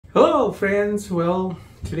Hello friends, well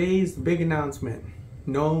today's the big announcement.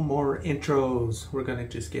 No more intros. We're gonna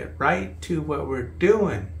just get right to what we're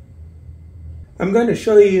doing. I'm going to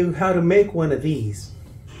show you how to make one of these.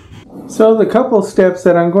 So the couple steps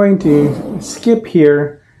that I'm going to skip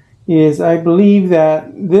here is I believe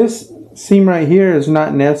that this seam right here is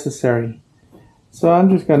not necessary. So I'm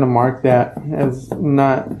just going to mark that as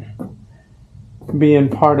not being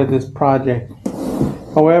part of this project.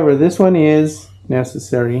 However, this one is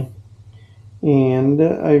necessary, and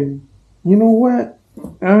you know what,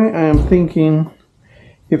 I am thinking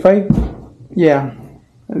this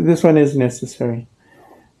one is necessary.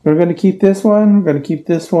 We're going to keep this one, we're going to keep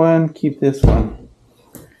this one, keep this one.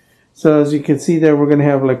 So as you can see there, we're going to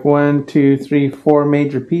have like 1, 2, 3, 4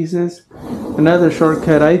 major pieces. Another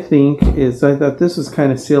shortcut I think is, I thought this was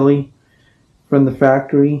kind of silly from the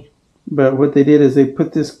factory, but what they did is they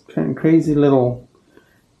put this kind of crazy little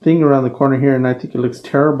thing around the corner here, and I think it looks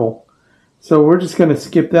terrible. So we're just going to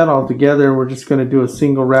skip that altogether. We're just going to do a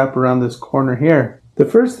single wrap around this corner here. The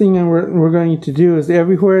first thing we're going to do is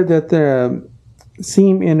everywhere that the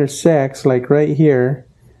seam intersects, like right here,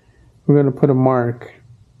 we're going to put a mark.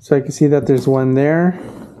 So I can see that there's one there.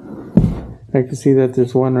 I can see that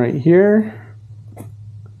there's one right here.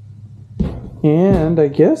 And I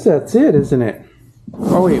guess that's it, isn't it?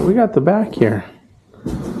 Oh wait, we got the back here.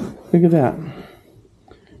 Look at that.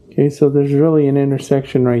 Okay, so there's really an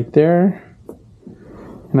intersection right there.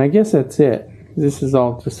 And I guess that's it. This is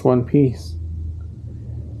all just one piece.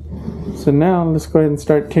 So now let's go ahead and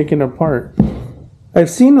start taking it apart. I've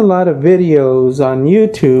seen a lot of videos on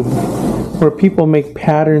YouTube where people make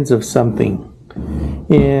patterns of something.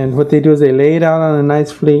 And what they do is they lay it out on a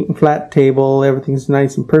nice flat table. Everything's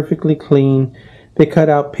nice and perfectly clean. They cut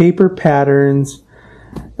out paper patterns.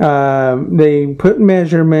 They put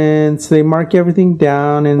measurements, they mark everything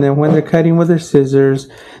down, and then when they're cutting with their scissors,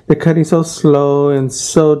 they're cutting so slow and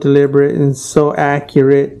so deliberate and so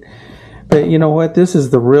accurate. But you know what? This is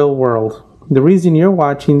the real world. The reason you're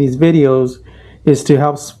watching these videos is to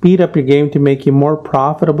help speed up your game, to make you more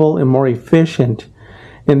profitable and more efficient.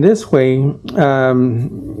 In this way,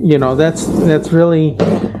 you know, that's really,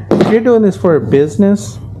 if you're doing this for a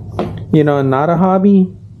business, you know, and not a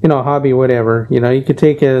hobby, you know, hobby, whatever, you know, you could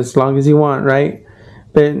take it as long as you want, right?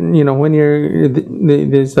 But, you know, when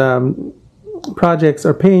these projects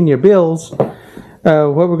are paying your bills, what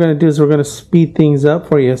we're going to do is we're going to speed things up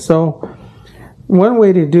for you. So one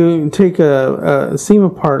way to take a seam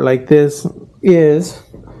apart like this is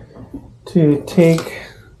to take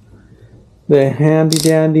the handy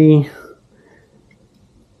dandy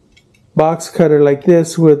box cutter like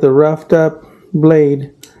this with a roughed up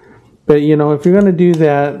blade. But you know, if you're going to do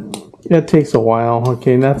that, that takes a while.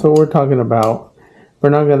 Okay, and that's what we're talking about. We're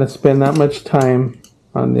not going to spend that much time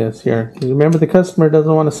on this here. Remember, the customer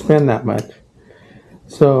doesn't want to spend that much.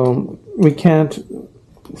 So we can't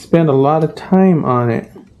spend a lot of time on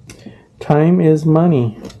it. Time is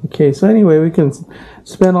money. Okay, so anyway, we can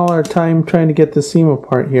spend all our time trying to get the seam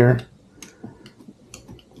apart here.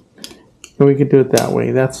 And we could do it that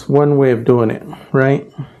way. That's one way of doing it,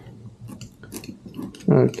 right?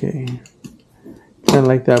 Okay, kind of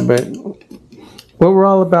like that. But what we're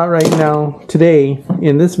all about right now, today,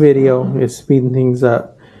 in this video, is speeding things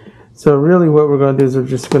up. So really what we're going to do is we're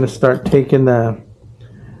just going to start taking it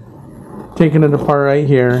apart right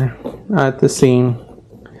here at the seam.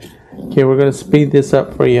 Okay, we're going to speed this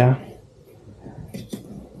up for you.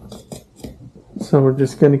 So we're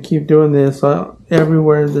just going to keep doing this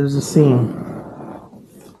everywhere there's a seam.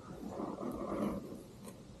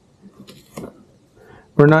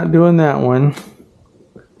 We're not doing that one,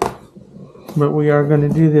 but we are going to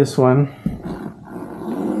do this one.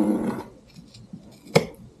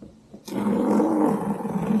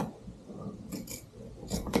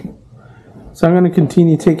 So I'm going to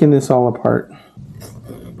continue taking this all apart.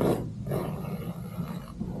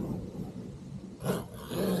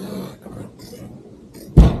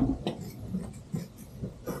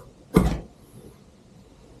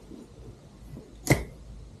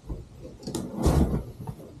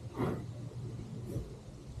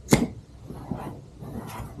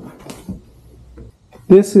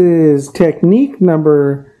 This is technique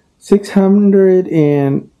number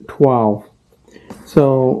 612.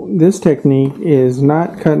 So this technique is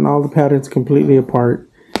not cutting all the patterns completely apart,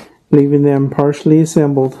 leaving them partially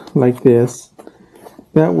assembled like this.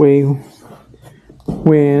 That way,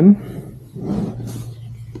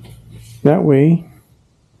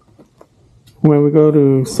 when we go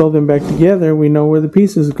to sew them back together, we know where the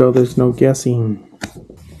pieces go. There's no guessing.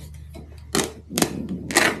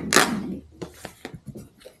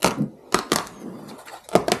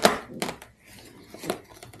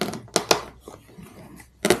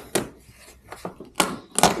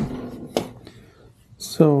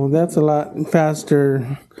 So that's a lot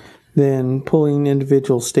faster than pulling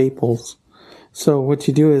individual staples. So what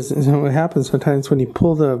you do is what happens sometimes when you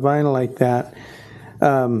pull the vinyl like that,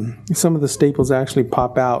 some of the staples actually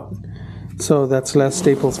pop out. So that's less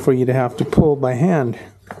staples for you to have to pull by hand.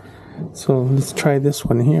 So let's try this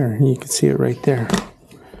one here. You can see it right there.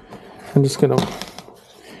 I'm just going to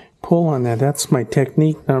pull on that. That's my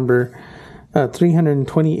technique number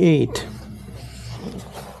 328.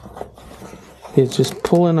 It's just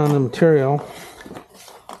pulling on the material.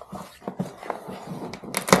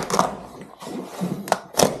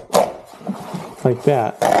 Like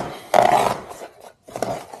that.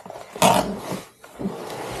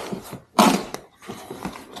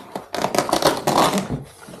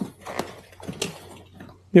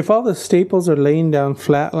 If all the staples are laying down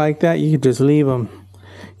flat like that, you could just leave them.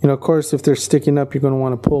 You know, of course, if they're sticking up, you're going to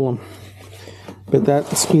want to pull them. But that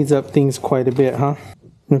speeds up things quite a bit, huh?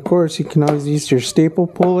 And of course, you can always use your staple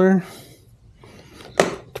puller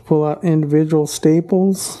to pull out individual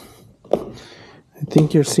staples. I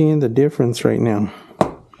think you're seeing the difference right now.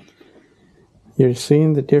 You're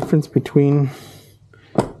seeing the difference between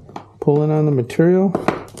pulling on the material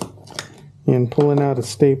and pulling out a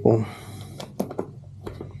staple.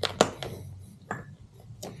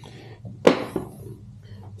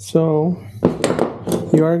 So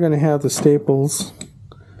you are going to have the staples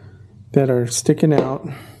that are sticking out.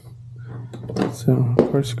 So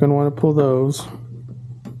of course you're going to want to pull those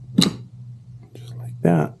just like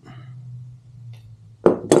that.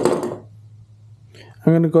 I'm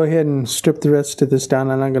going to go ahead and strip the rest of this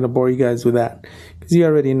down, and I'm going to bore you guys with that because you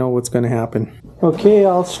already know what's going to happen. Okay,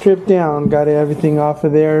 I'll strip down. Got everything off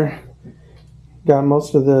of there. Got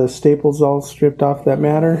most of the staples all stripped off that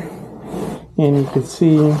matter. And you can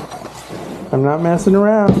see I'm not messing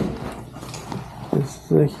around.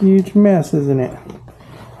 This is a huge mess, isn't it?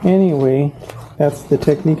 Anyway, that's the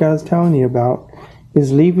technique I was telling you about,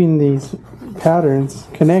 is leaving these patterns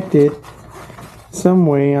connected some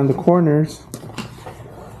way on the corners,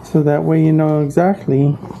 so that way you know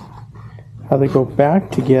exactly how they go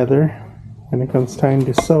back together when it comes time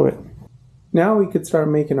to sew it. Now we could start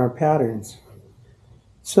making our patterns.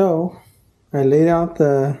 So I laid out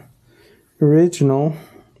the original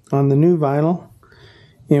on the new vinyl,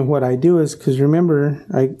 and what I do is, because remember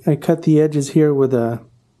I cut the edges here with a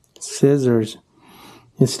scissors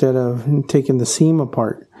instead of taking the seam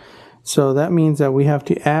apart, so that means that we have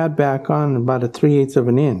to add back on about a 3/8 of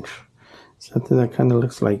an inch, something that kind of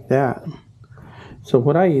looks like that. So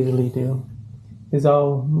what I usually do is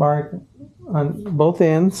I'll mark on both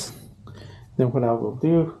ends. Then what I will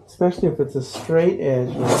do, especially if it's a straight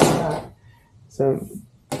edge like that, so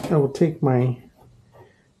I will take my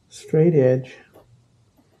straight edge,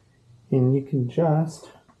 and you can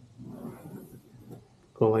just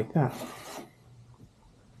go like that.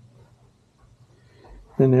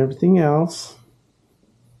 And everything else,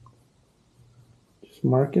 just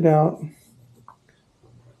mark it out.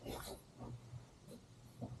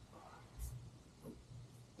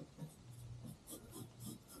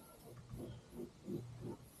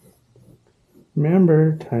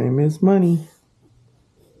 Remember, time is money.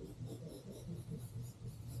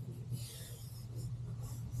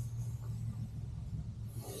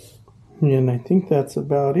 And I think that's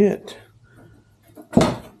about it.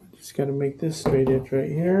 Just got to make this straight edge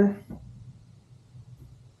right here.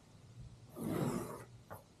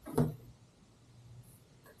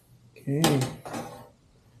 Okay.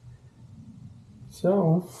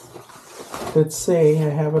 So, let's say I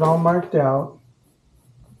have it all marked out.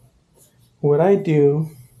 What I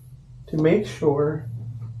do to make sure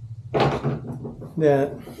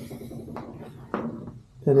that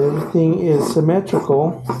everything is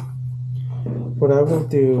symmetrical, what I will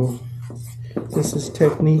do, this is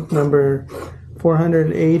technique number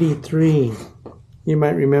 483. You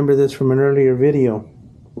might remember this from an earlier video.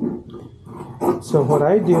 So what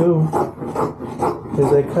I do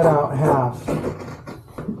is I cut out half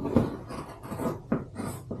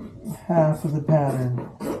of the pattern.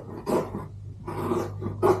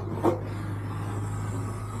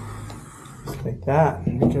 Just like that,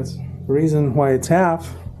 because the reason why it's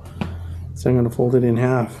half is I'm going to fold it in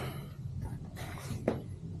half.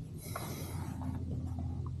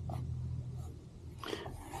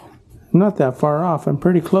 I'm not that far off, I'm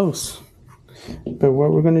pretty close. But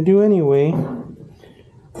what we're going to do anyway,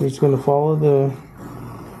 we're just going to follow the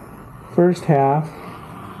first half,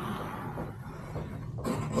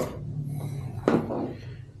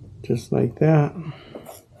 just like that.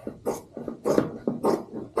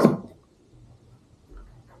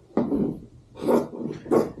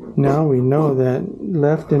 Now we know that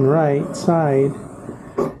left and right side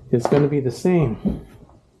is going to be the same.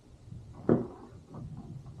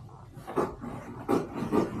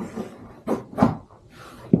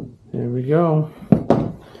 go.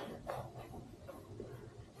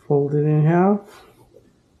 Fold it in half.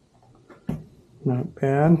 Not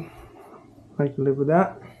bad. I can live with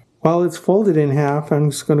that. While it's folded in half,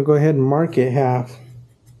 I'm just going to go ahead and mark it half.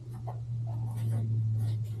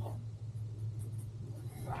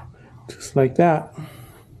 Just like that.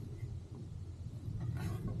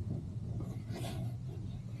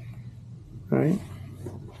 Right.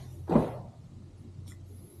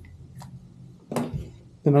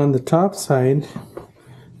 And on the top side,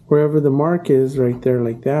 wherever the mark is, right there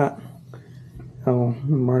like that, I'll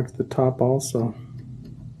mark the top also.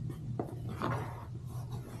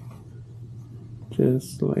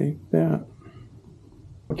 Just like that.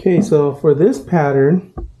 Okay, so for this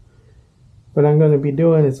pattern, what I'm going to be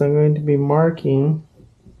doing is I'm going to be marking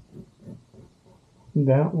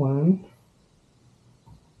that one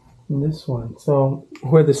and this one. So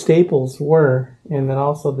where the staples were, and then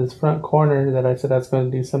also this front corner that I said I was going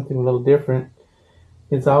to do something a little different,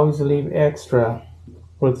 is always leave extra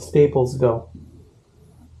where the staples go.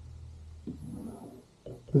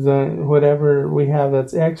 Because whatever we have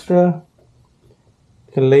that's extra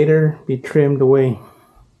can later be trimmed away.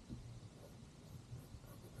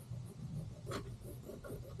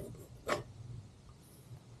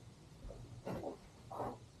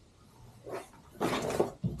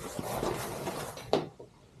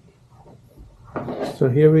 So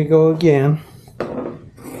here we go again.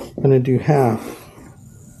 I'm going to do half.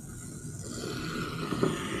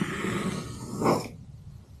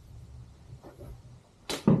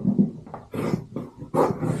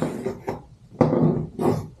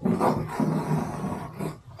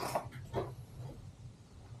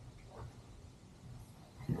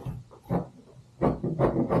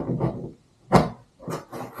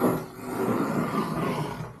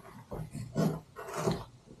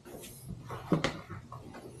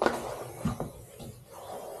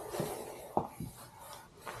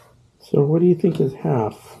 So what do you think is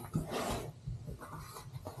half?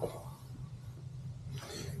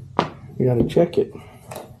 You gotta check it.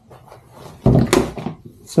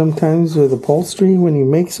 Sometimes with upholstery, when you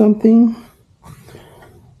make something,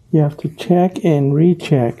 you have to check and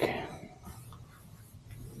recheck.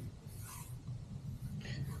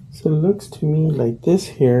 So it looks to me like this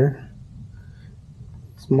here.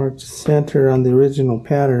 It's marked center on the original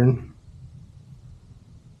pattern.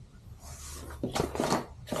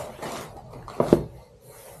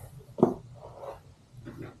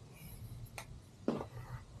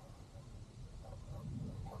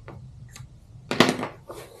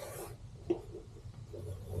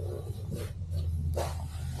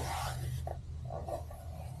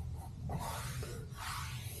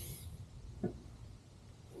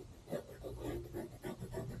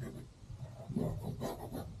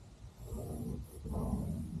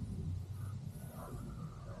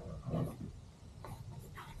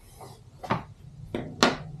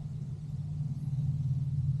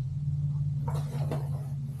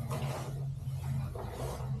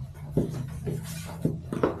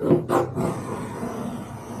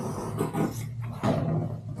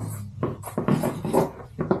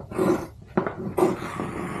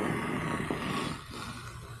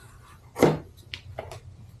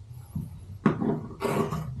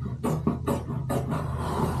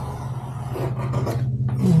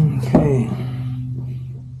 Okay.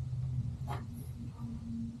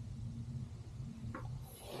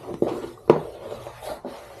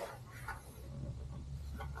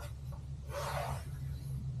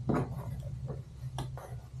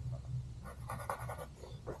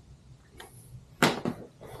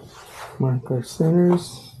 Mark our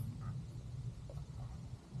centers.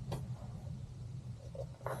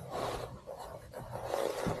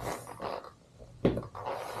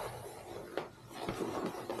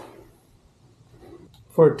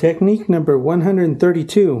 For technique number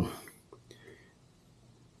 132,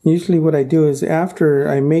 usually what I do is after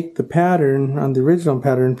I make the pattern on the original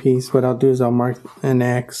pattern piece, what I'll do is I'll mark an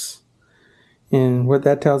X. And what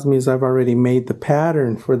that tells me is I've already made the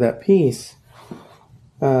pattern for that piece.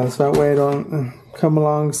 So that way I don't come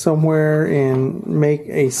along somewhere and make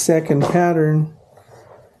a second pattern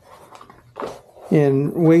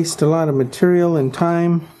and waste a lot of material and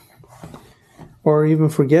time, or even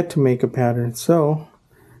forget to make a pattern. So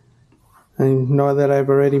I know that I've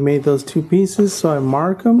already made those two pieces, so I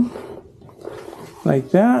mark them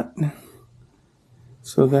like that,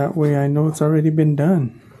 so that way I know it's already been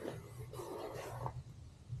done.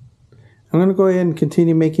 I'm going to go ahead and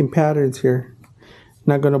continue making patterns here.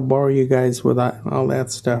 Not going to bore you guys with all that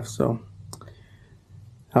stuff, so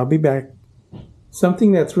I'll be back.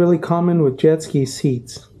 Something that's really common with jet ski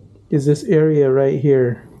seats is this area right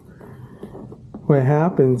here. What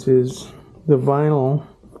happens is the vinyl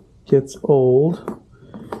gets old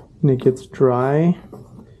and it gets dry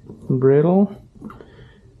and brittle,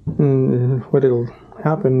 and what it'll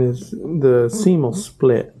happen is the seam will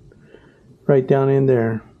split right down in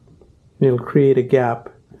there. It'll create a gap.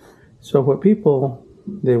 So what people,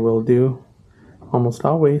 they will do almost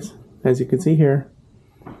always, as you can see here,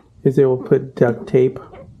 is they will put duct tape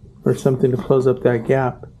or something to close up that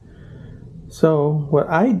gap. So what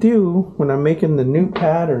I do when I'm making the new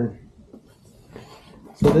pattern,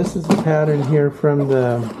 so this is the pattern here from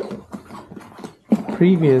the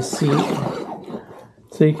previous seat.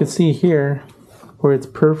 So you can see here where it's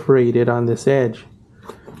perforated on this edge.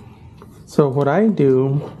 So what I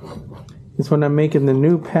do is when I'm making the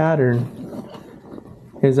new pattern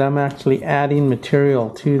is I'm actually adding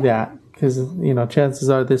material to that, because you know, chances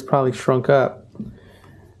are this probably shrunk up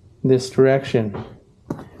this direction.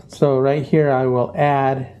 So right here I will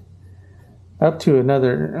add up to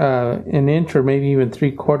another an inch or maybe even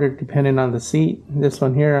 3/4 depending on the seat. This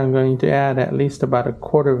one here I'm going to add at least about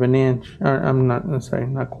 1/4 of an inch, or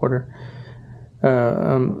not quarter,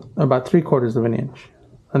 about 3/4 of an inch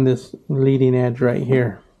on this leading edge right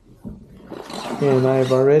here. And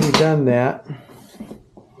I've already done that.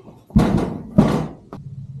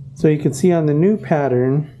 So you can see on the new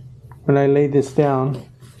pattern, when I lay this down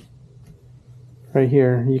right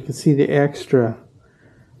here, you can see the extra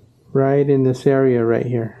right in this area right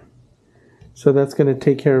here. So that's going to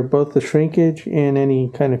take care of both the shrinkage and any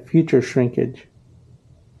kind of future shrinkage.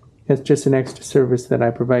 It's just an extra service that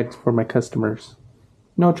I provide for my customers.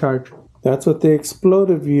 No charge. That's what the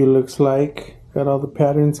exploded view looks like. Got all the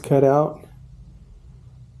patterns cut out.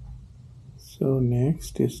 So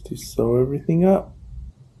next is to sew everything up.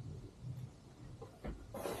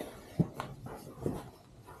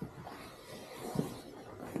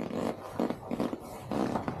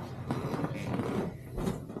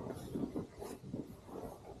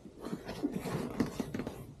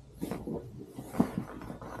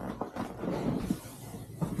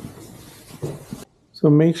 So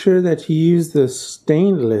make sure that you use the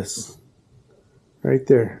stainless, right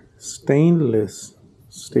there, stainless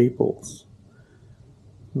staples.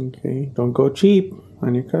 Okay, don't go cheap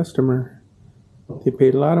on your customer. They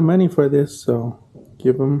paid a lot of money for this, so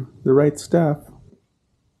give them the right stuff.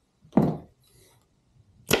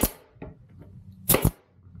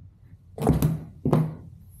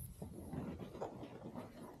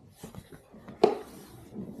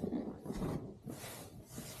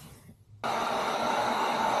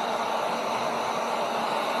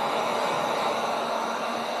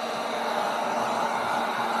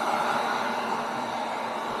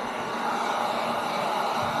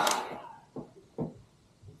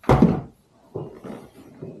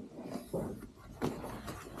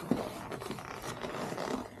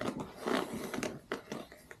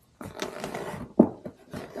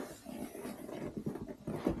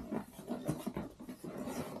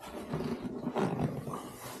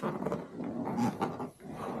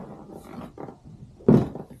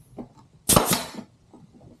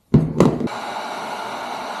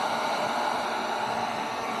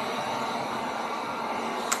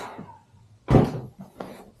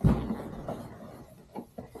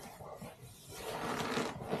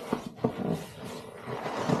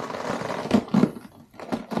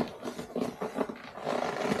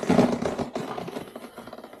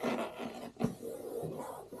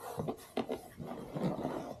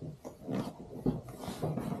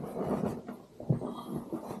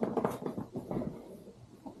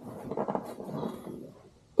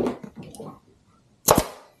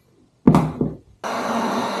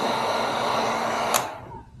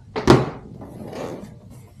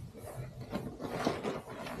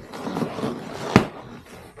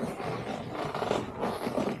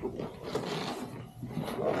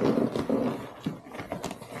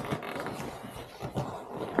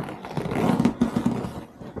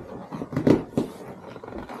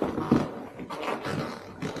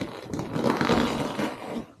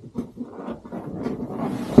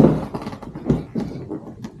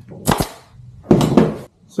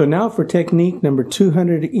 So now for technique number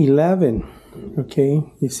 211. Okay,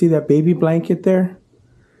 you see that baby blanket there?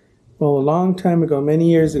 Well, a long time ago, many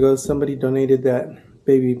years ago, somebody donated that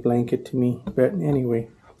baby blanket to me. But anyway,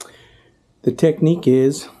 the technique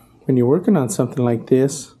is when you're working on something like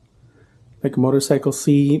this, like a motorcycle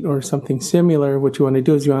seat or something similar, what you want to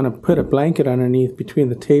do is you want to put a blanket underneath between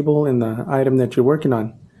the table and the item that you're working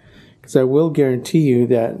on. Because I will guarantee you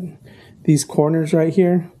that these corners right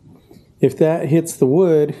here, if that hits the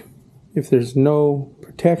wood, if there's no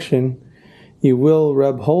protection, you will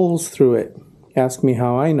rub holes through it. Ask me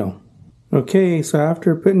how I know. Okay, so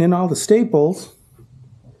after putting in all the staples,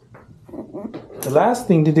 The last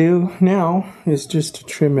thing to do now is just to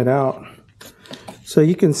trim it out. So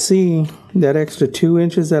you can see that extra 2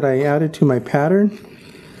 inches that I added to my pattern.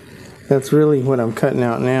 That's really what I'm cutting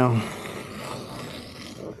out now.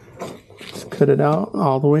 Just cut it out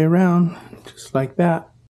all the way around, just like that.